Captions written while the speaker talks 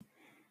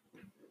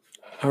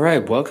All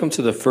right, welcome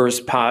to the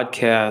first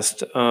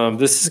podcast.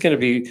 This is going to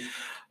be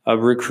a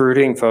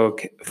recruiting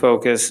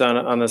focus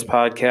on this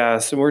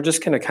podcast, and we're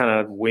just going to kind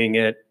of wing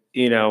it.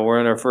 We're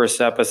in our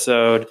first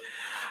episode,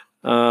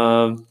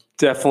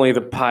 definitely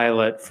the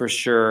pilot for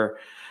sure.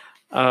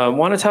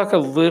 Want to talk a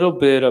little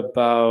bit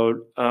about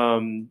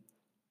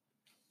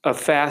a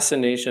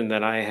fascination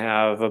that I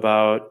have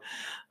about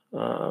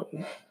um,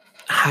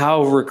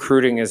 how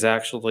recruiting is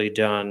actually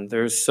done.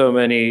 There's so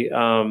many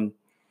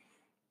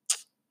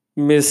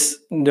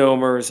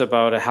misnomers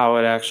about how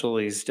it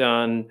actually is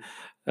done.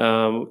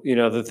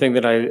 The thing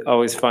that I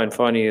always find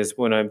funny is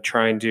when I'm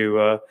trying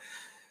to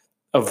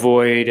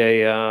avoid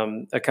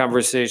a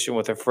conversation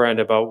with a friend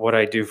about what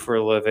I do for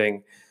a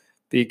living,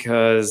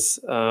 because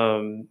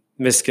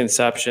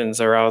misconceptions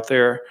are out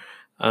there.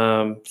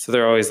 So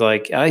they're always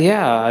like,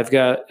 "Yeah,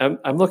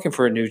 I'm looking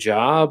for a new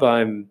job.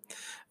 I've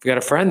got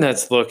a friend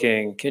that's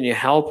looking. Can you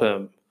help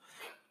him?"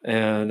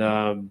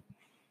 And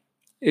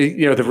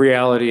the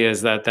reality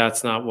is that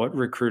that's not what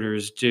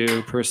recruiters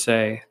do per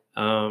se.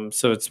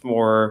 So it's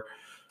more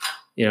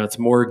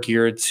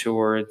geared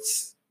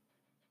towards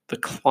the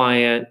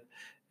client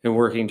and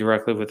working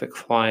directly with the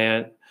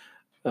client.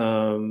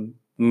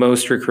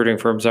 Most recruiting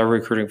firms, our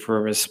recruiting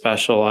firm is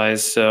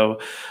specialized. So,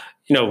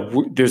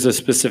 there's a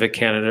specific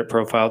candidate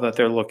profile that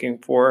they're looking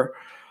for.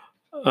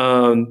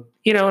 And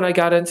I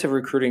got into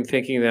recruiting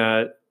thinking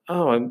that,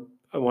 I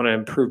want to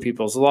improve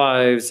people's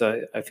lives.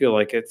 I feel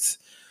like it's,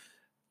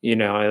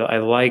 I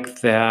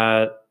like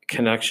that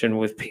connection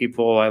with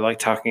people. I like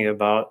talking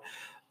about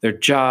their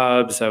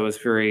jobs. I was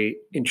very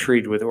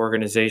intrigued with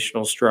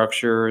organizational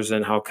structures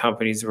and how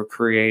companies were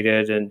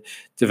created and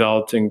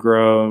developed and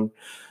grown.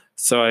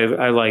 So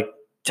I like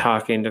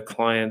talking to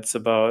clients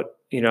about,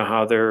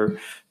 how their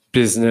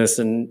business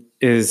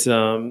is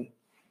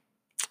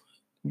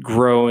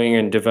growing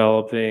and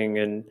developing,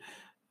 and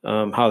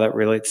how that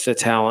relates to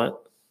talent.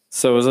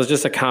 So it was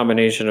just a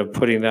combination of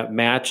putting that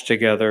match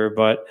together,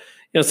 but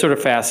sort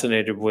of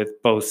fascinated with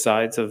both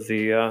sides of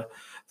the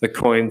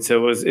coin.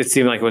 So it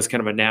seemed like it was kind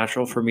of a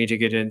natural for me to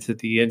get into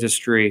the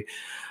industry,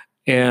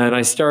 and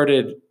I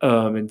started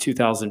in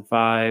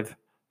 2005.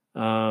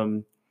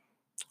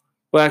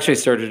 Well, actually, I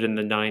started in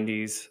the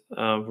 90s,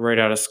 right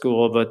out of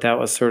school, but that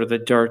was sort of the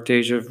dark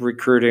days of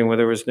recruiting where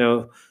there was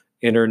no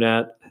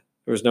internet,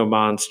 there was no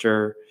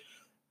Monster,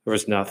 there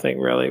was nothing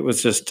really. It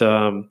was just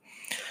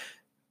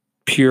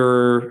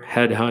pure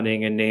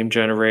headhunting and name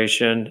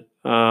generation.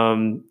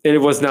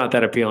 It was not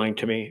that appealing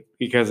to me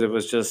because it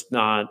was just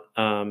not,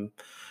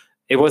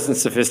 it wasn't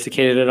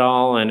sophisticated at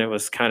all. And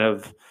it's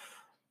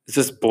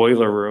just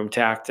boiler room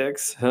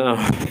tactics.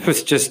 It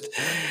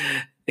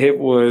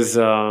was,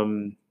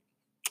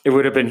 it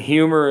would have been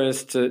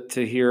humorous to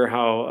hear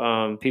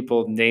how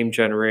people name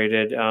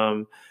generated,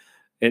 and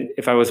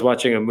if I was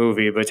watching a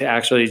movie, but to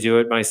actually do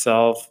it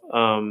myself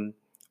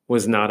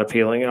was not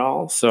appealing at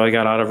all. So I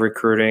got out of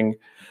recruiting,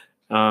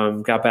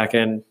 got back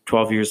in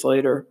 12 years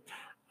later.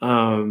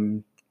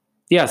 So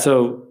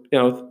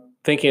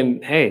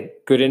thinking, hey,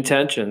 good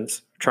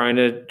intentions, trying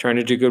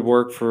to do good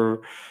work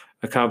for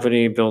a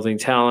company, building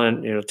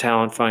talent,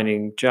 talent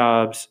finding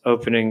jobs,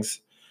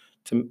 openings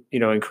to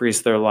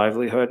increase their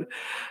livelihood.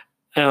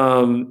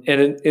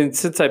 And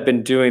since I've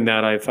been doing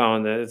that, I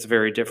found that it's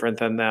very different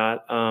than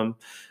that. I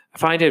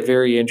find it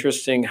very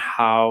interesting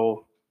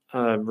how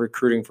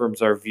recruiting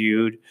firms are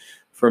viewed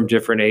from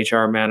different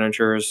HR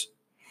managers,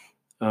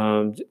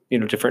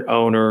 different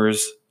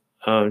owners,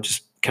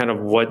 just kind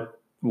of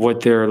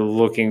what they're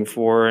looking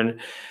for. And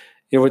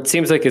what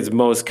seems like is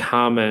most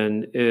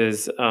common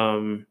is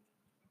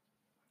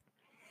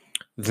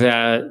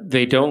that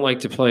they don't like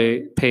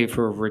to pay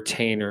for a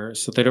retainer,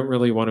 so they don't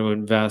really want to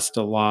invest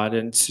a lot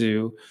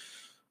into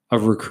a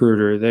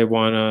recruiter. They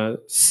want to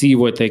see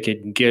what they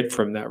can get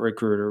from that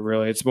recruiter.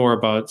 Really, it's more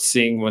about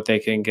seeing what they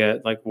can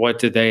get. Like, what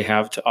do they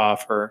have to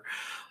offer?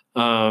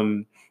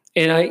 And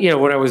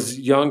when I was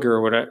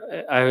younger,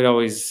 I would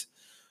always,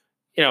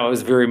 I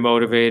was very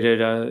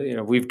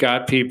motivated. We've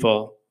got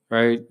people,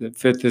 right, that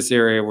fit this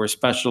area. We're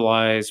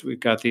specialized. We've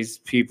got these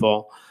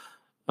people.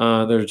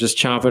 They're just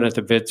chomping at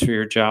the bits for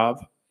your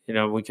job.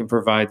 We can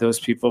provide those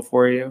people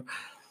for you.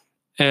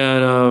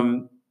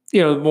 And,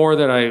 the more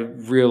that I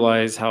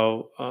realize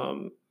how,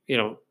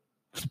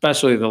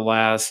 especially the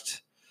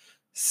last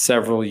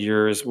several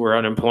years where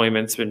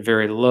unemployment's been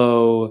very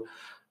low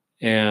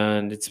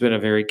and it's been a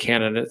very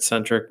candidate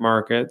centric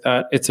market,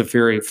 that it's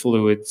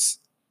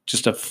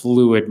just a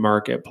fluid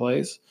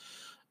marketplace.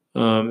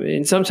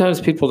 And sometimes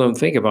people don't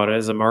think about it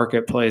as a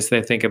marketplace.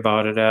 They think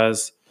about it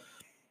as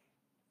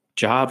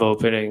job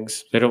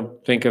openings. They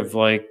don't think of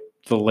like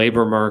the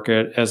labor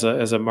market as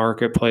a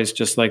marketplace,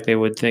 just like they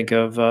would think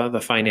of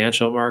the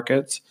financial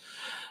markets.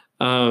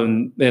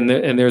 And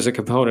there's a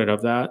component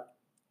of that.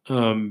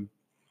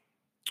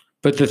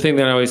 But the thing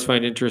that I always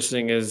find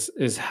interesting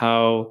is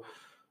how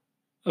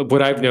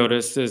what I've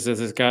noticed is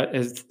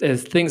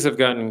as things have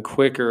gotten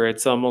quicker,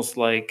 it's almost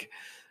like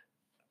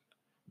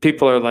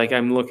people are like,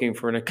 I'm looking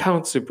for an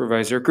account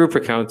supervisor, group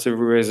account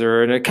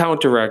supervisor, an account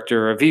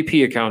director, a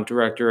VP account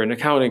director, an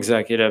account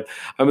executive.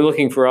 I'm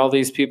looking for all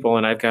these people,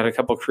 and I've got a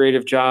couple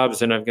creative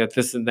jobs, and I've got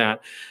this and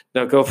that.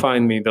 Now go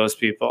find me those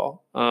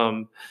people.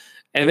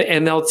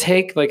 And they'll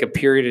take like a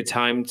period of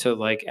time to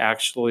like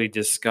actually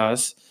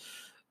discuss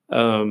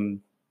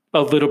um,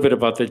 a little bit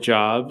about the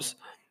jobs.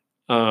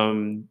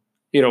 Um,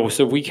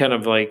 so we kind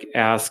of like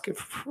ask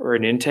for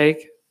an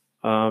intake,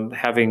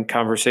 having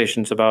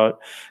conversations about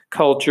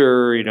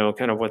culture,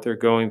 kind of what they're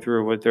going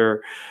through, what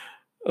their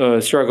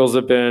struggles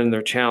have been,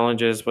 their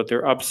challenges, what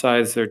their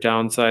upsides, their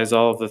downsides,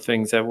 all of the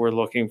things that we're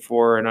looking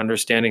for, and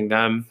understanding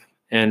them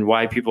and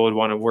why people would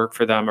want to work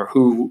for them, or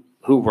who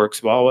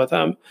works well with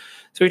them.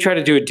 So we try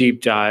to do a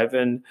deep dive,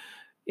 and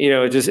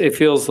it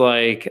feels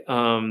like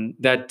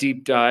that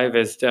deep dive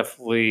has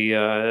definitely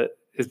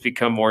has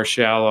become more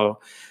shallow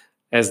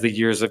as the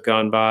years have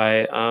gone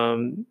by.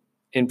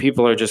 And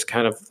people are just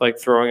kind of like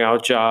throwing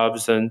out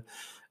jobs and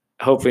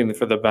hoping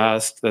for the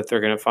best that they're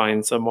going to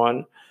find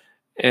someone.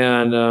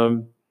 And,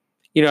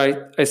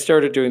 I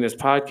started doing this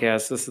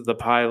podcast. This is the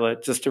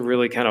pilot, just to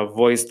really kind of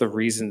voice the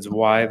reasons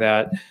why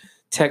that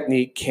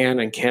technique can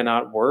and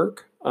cannot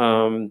work.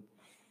 And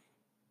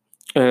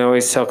I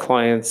always tell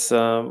clients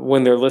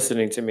when they're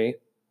listening to me,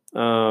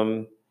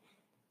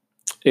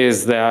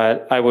 is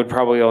that I would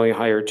probably only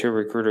hire 2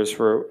 recruiters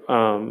for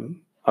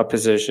a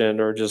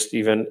position, or just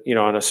even,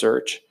 on a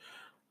search,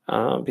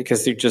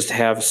 because you just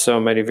have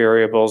so many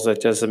variables that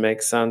doesn't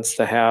make sense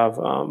to have,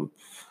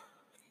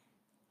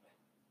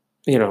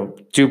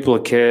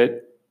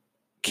 duplicate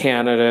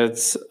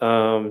candidates,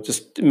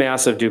 just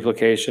massive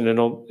duplication.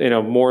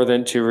 And, more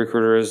than 2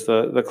 recruiters,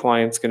 the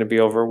client's going to be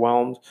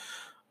overwhelmed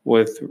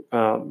with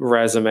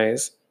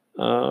resumes.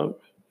 They're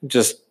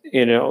going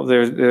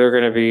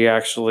to be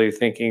actually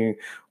thinking,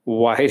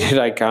 why did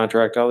I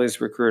contract all these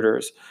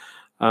recruiters?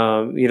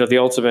 The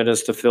ultimate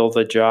is to fill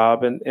the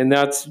job, and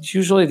that's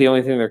usually the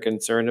only thing they're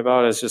concerned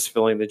about, is just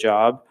filling the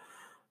job.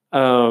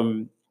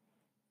 Um,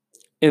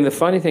 and the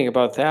funny thing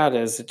about that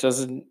is, it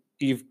doesn't.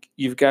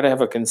 You've got to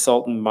have a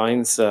consultant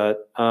mindset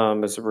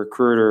as a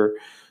recruiter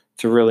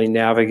to really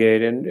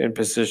navigate and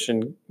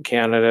position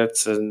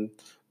candidates and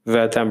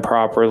vet them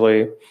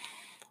properly.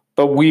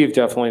 But we've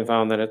definitely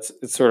found that it's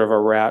sort of a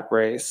rat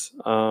race,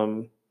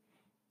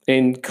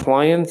 and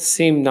clients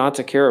seem not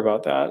to care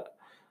about that.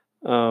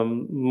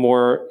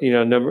 More,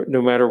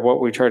 no matter what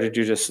we try to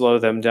do to slow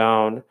them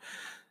down.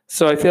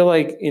 So I feel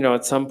like,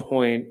 at some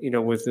point,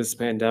 with this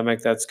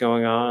pandemic that's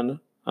going on,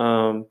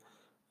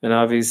 and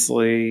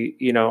obviously,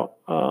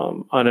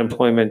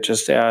 unemployment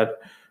just at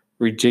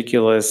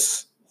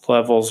ridiculous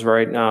levels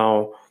right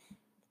now,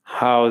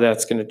 how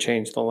that's going to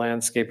change the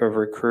landscape of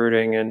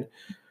recruiting. And,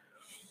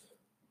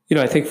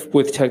 I think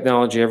with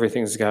technology,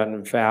 everything's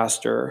gotten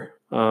faster.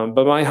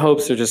 But my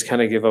hopes are just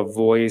kind of give a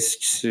voice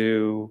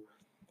to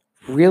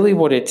really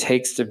what it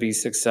takes to be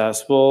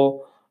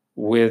successful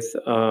with,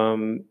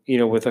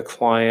 with a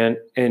client,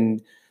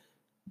 and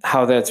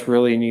how that's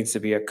really needs to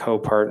be a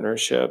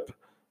co-partnership.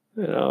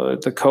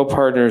 The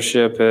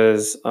co-partnership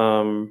is,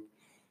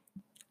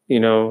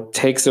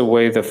 takes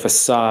away the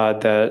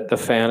facade, that the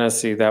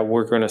fantasy that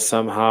we're going to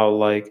somehow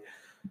like,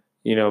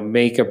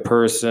 make a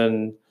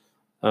person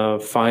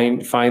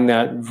find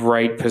that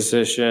right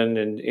position,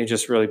 and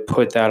just really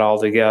put that all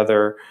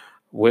together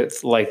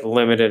with like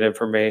limited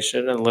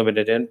information and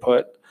limited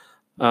input.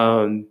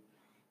 And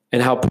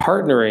how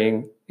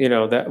partnering,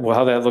 how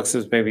that looks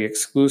as maybe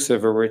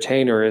exclusive or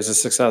retainer is a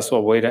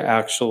successful way to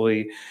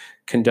actually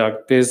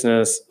conduct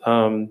business.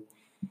 And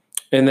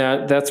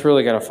that's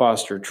really got to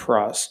foster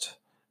trust.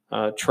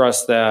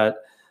 Trust that,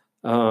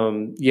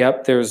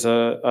 yep, there's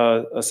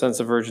a sense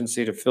of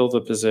urgency to fill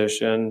the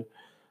position.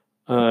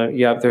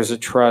 Yep, there's a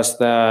trust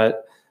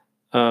that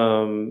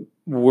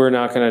we're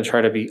not going to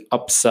try to be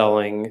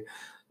upselling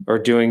or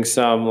doing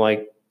some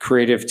like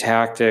creative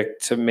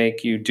tactic to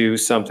make you do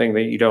something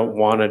that you don't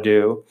want to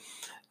do,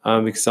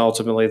 because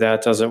ultimately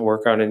that doesn't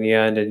work out in the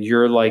end. And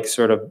you're like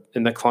sort of,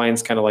 and the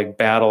client's kind of like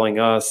battling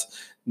us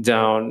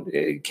down.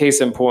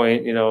 Case in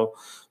point,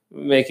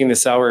 making the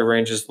salary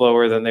ranges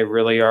lower than they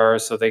really are,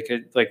 so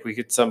we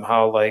could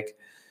somehow like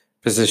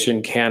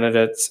position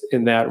candidates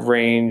in that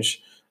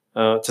range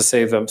to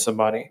save them some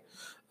money.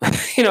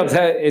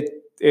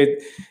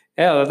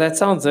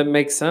 That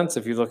makes sense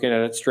if you're looking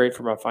at it straight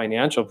from a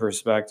financial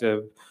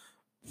perspective.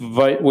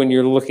 But when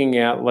you're looking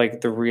at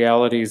like the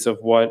realities of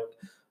what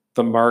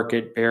the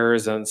market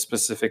bears on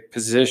specific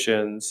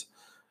positions,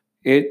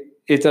 it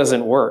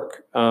doesn't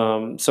work.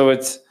 So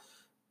it's,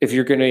 if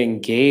you're going to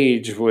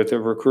engage with a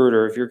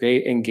recruiter, if you're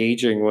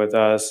engaging with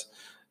us,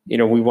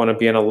 we want to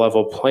be on a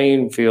level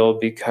playing field,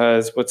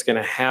 because what's going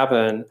to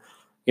happen,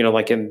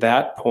 like in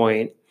that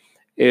point,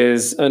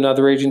 is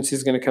another agency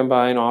is going to come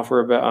by and offer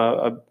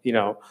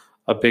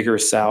a bigger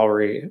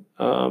salary.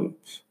 And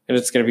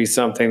it's going to be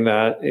something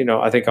that,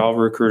 I think all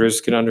recruiters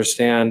can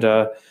understand,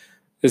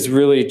 is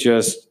really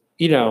just,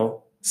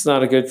 it's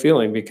not a good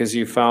feeling, because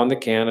you found the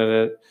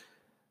candidate,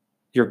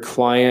 your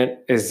client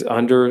is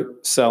lowballing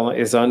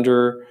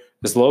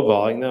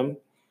them,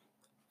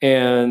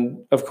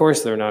 And of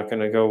course, they're not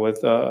going to go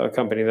with a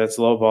company that's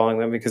lowballing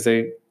them because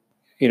they,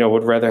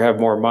 would rather have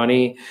more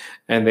money,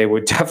 and they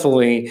would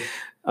definitely,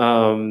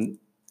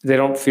 they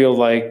don't feel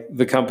like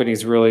the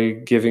company's really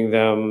giving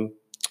them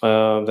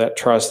that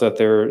trust that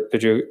they're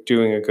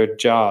doing a good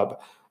job,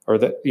 or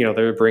that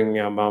they're bringing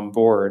them on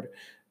board.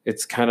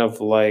 It's kind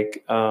of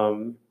like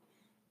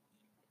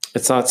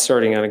it's not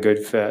starting on a good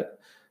fit.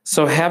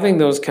 So having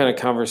those kind of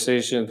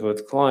conversations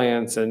with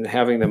clients and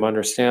having them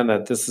understand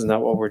that this is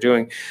not what we're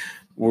doing,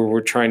 where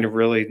we're trying to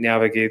really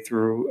navigate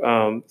through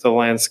the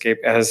landscape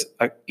as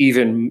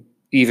an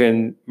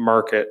even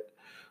market.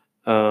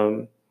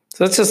 So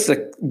that's just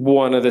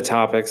one of the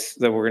topics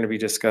that we're going to be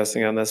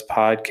discussing on this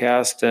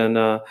podcast,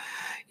 and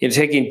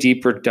taking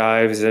deeper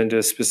dives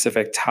into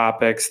specific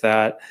topics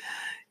that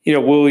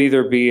will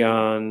either be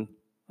on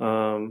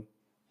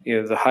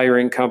the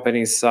hiring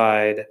company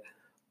side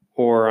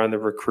or on the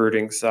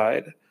recruiting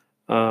side,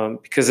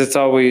 because it's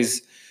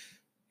always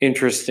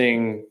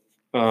interesting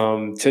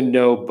to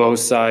know both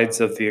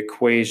sides of the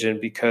equation,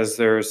 because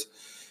I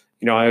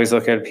always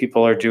look at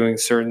people are doing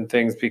certain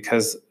things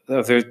because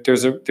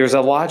there's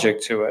a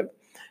logic to it.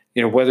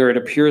 Whether it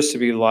appears to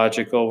be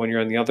logical when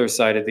you're on the other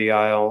side of the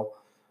aisle,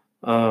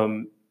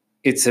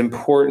 it's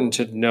important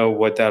to know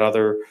what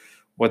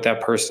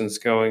that person's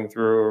going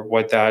through, or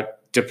what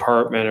that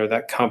department or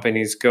that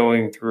company's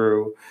going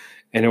through,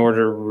 in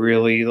order to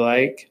really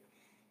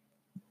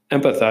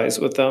empathize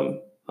with them,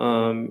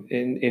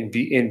 and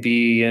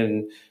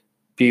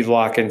be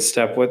lock in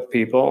step with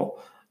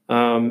people,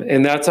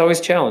 and that's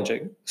always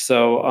challenging.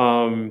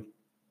 So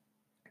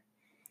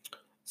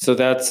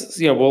that's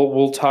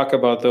we'll talk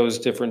about those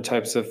different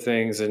types of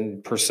things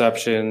and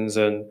perceptions,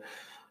 and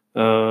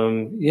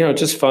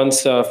just fun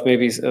stuff.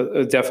 Maybe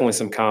definitely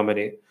some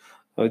comedy.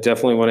 I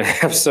definitely want to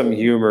have some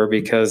humor,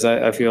 because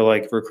I feel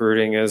like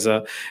recruiting is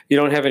you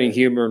don't have any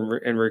humor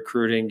in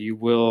recruiting, you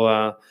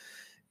will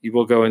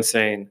go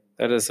insane.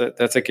 That's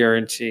a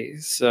guarantee.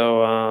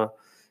 So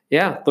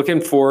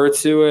looking forward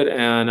to it,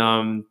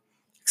 and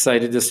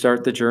excited to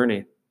start the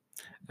journey.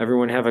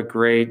 Everyone have a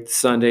great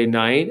Sunday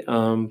night,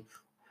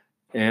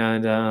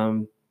 and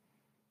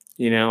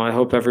I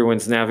hope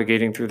everyone's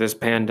navigating through this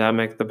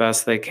pandemic the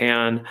best they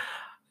can.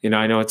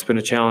 I know it's been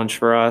a challenge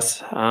for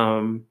us.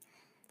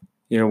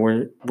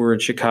 We're in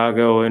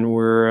Chicago, and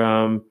we're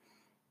a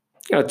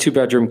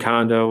 2-bedroom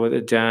condo with a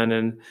den,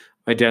 and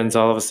my den's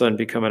all of a sudden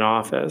become an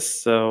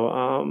office. So,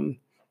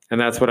 and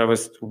that's what I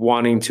was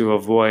wanting to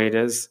avoid,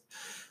 is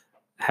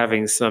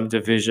having some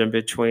division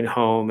between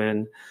home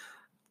and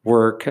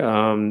work,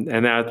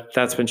 and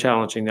that's been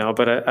challenging now.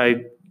 But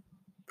I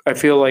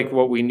feel like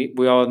what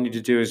we all need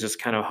to do is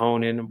just kind of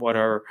hone in what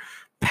our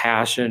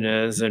passion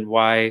is, and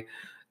why,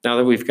 now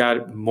that we've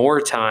got more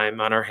time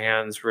on our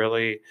hands,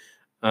 really,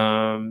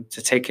 to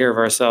take care of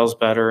ourselves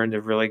better, and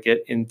to really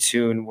get in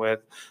tune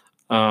with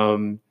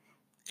and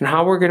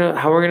how we're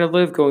gonna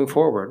live going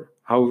forward.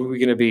 How are we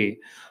gonna be?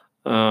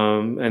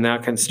 And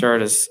that can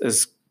start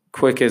as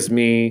quick as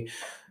me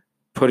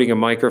putting a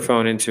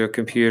microphone into a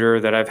computer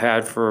that I've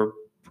had for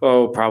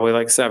probably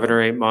like 7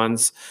 or 8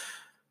 months,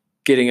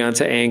 getting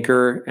onto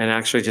Anchor and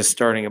actually just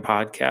starting a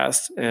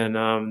podcast,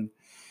 and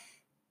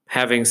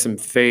having some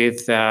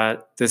faith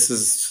that this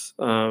is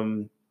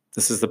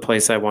the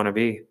place I want to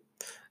be.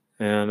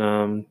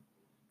 And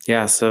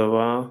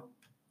so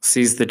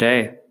seize the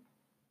day.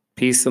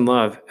 Peace and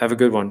love. Have a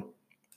good one.